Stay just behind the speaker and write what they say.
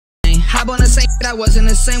hop on the same shit. I wasn't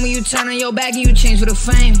the same when you turn on your back and you change for the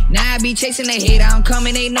fame. Now I be chasing, they hate, I'm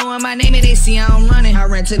coming, they knowing my name and they see I'm running. I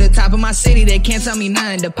ran to the top of my city, they can't tell me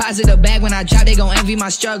nothing. Deposit a bag when I drop, they gon' envy my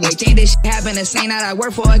struggle. They think this shit happened the same night I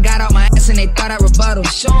worked for, I got out my ass and they thought I rebuttal.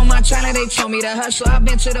 Show 'em my China, they told me to hustle. I've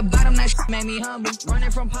been to the bottom, that shit made me humble.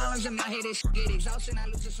 Running from problems in my head, this shit get exhausting. I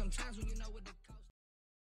lose it sometimes when you know what the cost.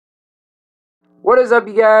 What is up,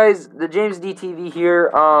 you guys? The James DTV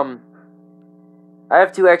here. I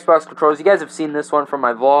have two Xbox controllers. You guys have seen this one from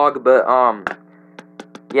my vlog, but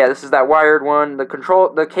yeah, this is that wired one.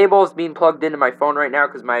 The cable is being plugged into my phone right now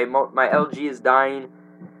because my LG is dying.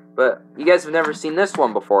 But you guys have never seen this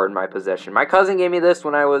one before in my possession. My cousin gave me this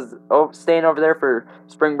when I was staying over there for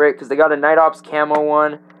spring break because they got a Night Ops camo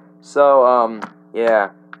one. So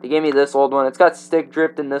yeah, they gave me this old one. It's got stick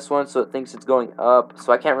drift in this one, so it thinks it's going up.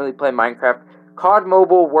 So I can't really play Minecraft. COD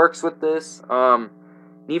Mobile works with this.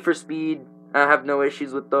 Need for Speed, I have no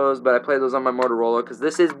issues with those, but I play those on my Motorola because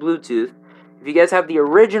this is Bluetooth. If you guys have the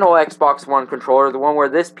original Xbox One controller, the one where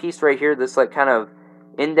this piece right here, this like kind of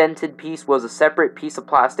indented piece was a separate piece of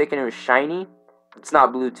plastic and it was shiny, it's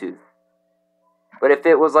not Bluetooth. But if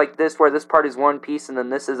it was like this, where this part is one piece and then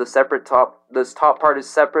this is a separate top, this top part is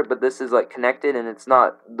separate, but this is like connected and it's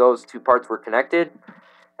not, those two parts were connected.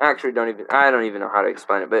 I don't even know how to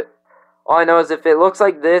explain it, but all I know is if it looks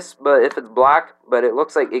like this, but if it's black, but it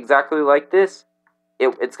looks like exactly like this,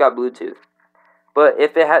 it's got Bluetooth. But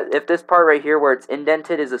if this part right here where it's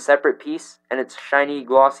indented is a separate piece and it's shiny,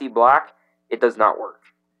 glossy black, it does not work.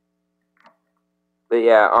 But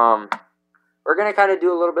yeah, we're gonna kind of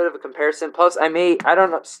do a little bit of a comparison. Plus,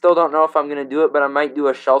 still don't know if I'm gonna do it, but I might do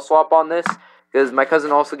a shell swap on this because my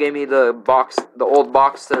cousin also gave me the old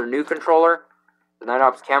box to their new controller, the Night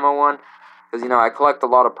Ops camo one. Because, you know, I collect a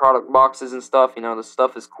lot of product boxes and stuff. You know, this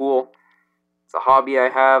stuff is cool. It's a hobby I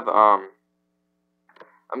have.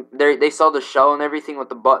 They sell the shell and everything with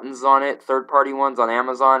the buttons on it. Third-party ones on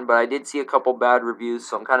Amazon. But I did see a couple bad reviews,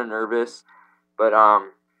 so I'm kind of nervous. But I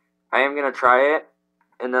am going to try it.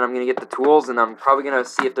 And then I'm going to get the tools. And I'm probably going to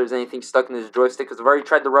see if there's anything stuck in this joystick. Because I've already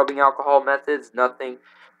tried the rubbing alcohol methods. Nothing.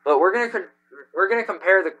 But we're going to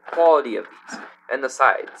compare the quality of these. And the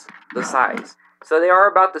size. So they are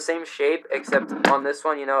about the same shape, except on this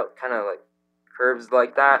one, you know, it kind of like curves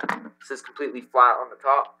like that. This is completely flat on the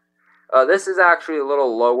top. This is actually a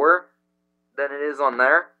little lower than it is on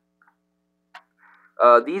there.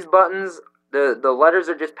 These buttons, the letters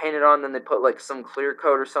are just painted on, then they put like some clear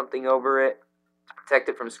coat or something over it to protect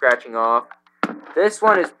it from scratching off. This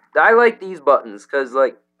one is, I like these buttons because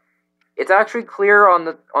like it's actually clear on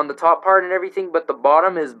the top part and everything, but the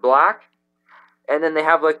bottom is black. And then they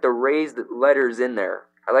have like the raised letters in there.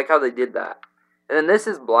 I like how they did that. And then this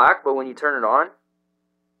is black, but when you turn it on,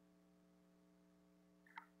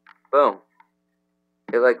 boom,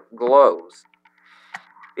 it like glows.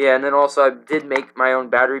 Yeah, and then also I did make my own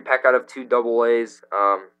battery pack out of 2 AA's.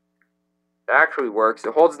 It actually works.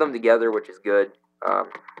 It holds them together, which is good. I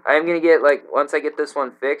am gonna get like, once I get this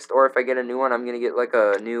one fixed, or if I get a new one, I'm gonna get like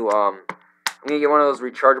a new I'm going to get one of those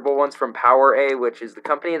rechargeable ones from PowerA, which is the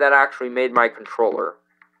company that actually made my controller.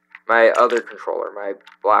 My other controller, my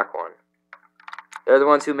black one. They're the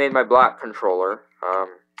ones who made my black controller. I'm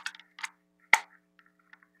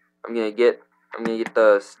going to get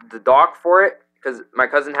the dock for it, because my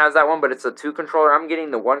cousin has that one, but it's a 2 controller. I'm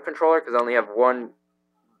getting the 1 controller, because I only have 1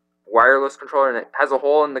 wireless controller, and it has a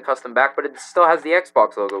hole in the custom back, but it still has the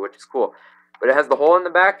Xbox logo, which is cool. But it has the hole in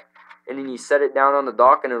the back, and then you set it down on the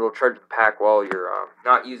dock, and it'll charge the pack while you're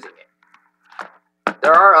not using it.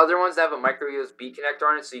 There are other ones that have a micro USB connector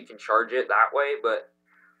on it, so you can charge it that way, but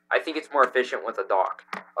I think it's more efficient with a dock.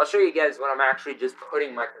 I'll show you guys when I'm actually just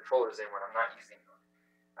putting my controllers in when I'm not using them.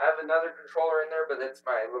 I have another controller in there, but it's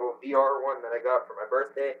my little VR one that I got for my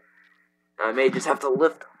birthday. I may just have to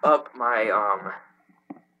lift up my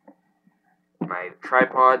my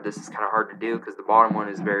tripod. This is kind of hard to do because the bottom one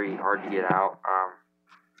is very hard to get out.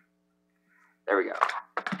 There we go.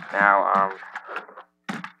 Now,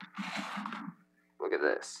 look at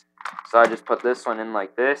this. So I just put this one in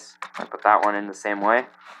like this. I put that one in the same way.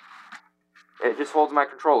 It just holds my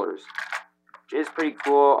controllers, which is pretty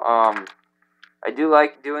cool. I do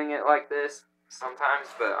like doing it like this sometimes,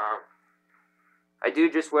 but I do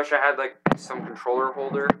just wish I had like some controller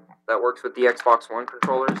holder that works with the Xbox One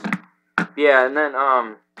controllers. Yeah, and then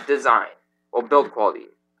design. Well, build quality.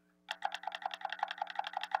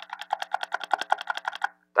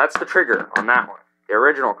 That's the trigger on that one, the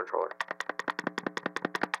original controller.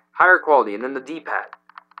 Higher quality, and then the D-pad.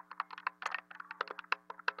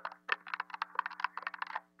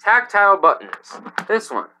 Tactile buttons. This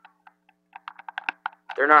one.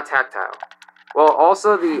 They're not tactile. Well,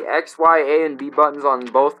 also the X, Y, A, and B buttons on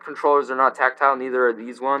both controllers are not tactile. Neither are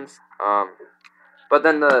these ones. But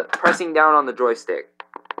then the pressing down on the joystick.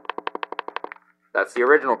 That's the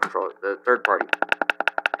original controller, the third party.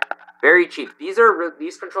 Very cheap. These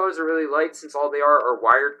controllers are really light since all they are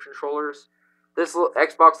wired controllers. This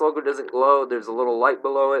Xbox logo doesn't glow. There's a little light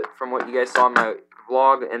below it from what you guys saw in my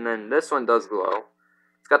vlog. And then this one does glow.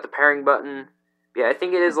 It's got the pairing button. Yeah, I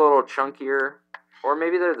think it is a little chunkier. Or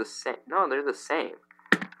maybe they're the same. No, they're the same.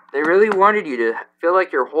 They really wanted you to feel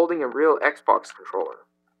like you're holding a real Xbox controller.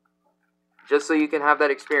 Just so you can have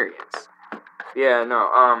that experience. Yeah,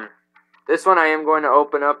 no, this one I am going to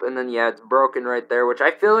open up, and then, yeah, it's broken right there, which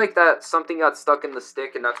I feel like that something got stuck in the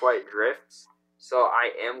stick, and that's why it drifts. So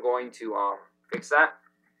I am going to, fix that.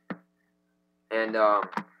 And,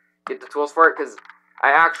 get the tools for it, because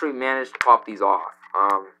I actually managed to pop these off.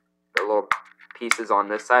 The little pieces on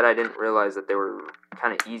this side, I didn't realize that they were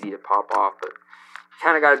kind of easy to pop off, but you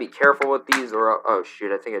kind of got to be careful with these, or, oh,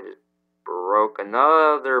 shoot, I think I just broke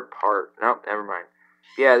another part. Nope, never mind.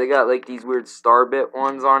 Yeah, they got like these weird star bit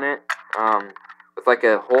ones on it, with like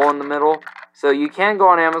a hole in the middle. So you can go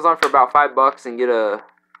on Amazon for about $5 and get a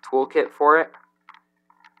toolkit for it.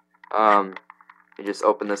 You just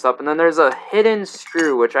open this up, and then there's a hidden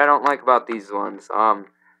screw, which I don't like about these ones.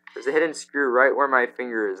 There's a hidden screw right where my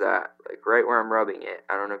finger is at, like right where I'm rubbing it.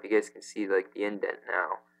 I don't know if you guys can see like the indent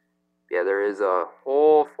now. Yeah, there is a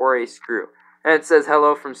hole for a screw. And it says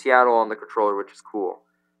hello from Seattle on the controller, which is cool.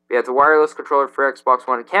 But yeah, it's a wireless controller for Xbox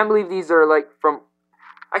One. I can't believe these are like from...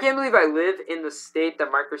 I can't believe I live in the state that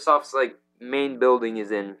Microsoft's like main building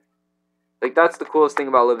is in. Like, that's the coolest thing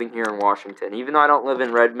about living here in Washington. Even though I don't live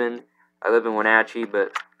in Redmond, I live in Wenatchee,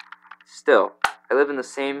 but still, I live in the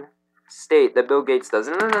same state that Bill Gates does.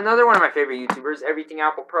 And then another one of my favorite YouTubers, Everything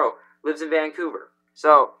Apple Pro, lives in Vancouver.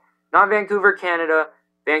 So, not Vancouver, Canada,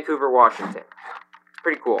 Vancouver, Washington. It's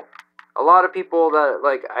pretty cool. A lot of people that,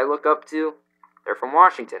 like, I look up to, they're from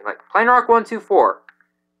Washington. Like, PlainRock124.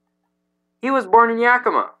 He was born in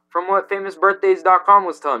Yakima, from what FamousBirthdays.com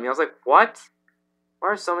was telling me. I was like, what? Why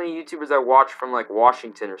are so many YouTubers I watch from, like,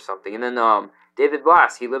 Washington or something? And then, David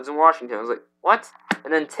Blass, he lives in Washington. I was like, what?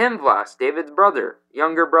 And then Tim Blass, David's brother,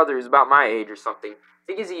 younger brother, who's about my age or something. I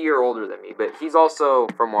think he's a year older than me, but he's also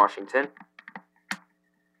from Washington.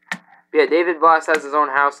 But yeah, David Blass has his own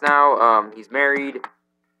house now. He's married.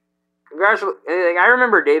 Congratulations. I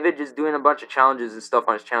remember David just doing a bunch of challenges and stuff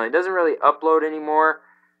on his channel. He doesn't really upload anymore.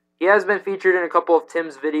 He has been featured in a couple of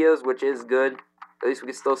Tim's videos, which is good. At least we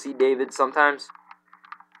can still see David sometimes.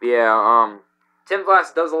 But yeah, Tim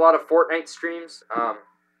Blass does a lot of Fortnite streams.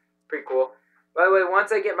 Pretty cool. By the way,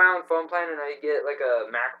 once I get my own phone plan and I get like a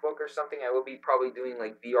MacBook or something, I will be probably doing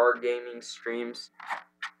like VR gaming streams.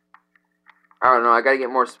 I don't know, I gotta get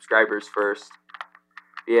more subscribers first.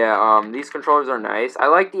 Yeah, these controllers are nice. I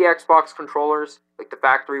like the Xbox controllers, like the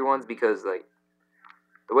factory ones, because like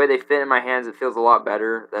the way they fit in my hands, it feels a lot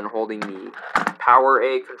better than holding the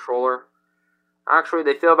PowerA controller. Actually,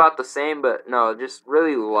 they feel about the same, but no, just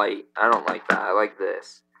really light. I don't like that. I like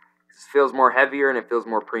this. This feels more heavier and it feels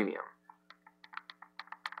more premium.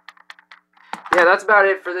 Yeah, that's about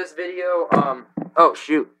it for this video. Oh,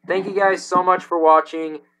 shoot. Thank you guys so much for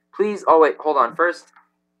watching. Please, oh wait, hold on. First,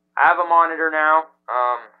 I have a monitor now.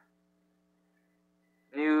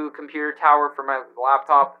 New computer tower for my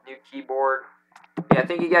laptop, new keyboard. Yeah,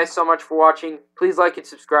 thank you guys so much for watching. Please like and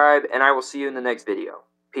subscribe, and I will see you in the next video.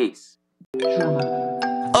 Peace.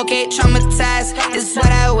 Okay, traumatized. This is what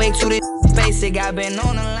I wake to. This basic. I've been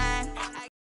on the line.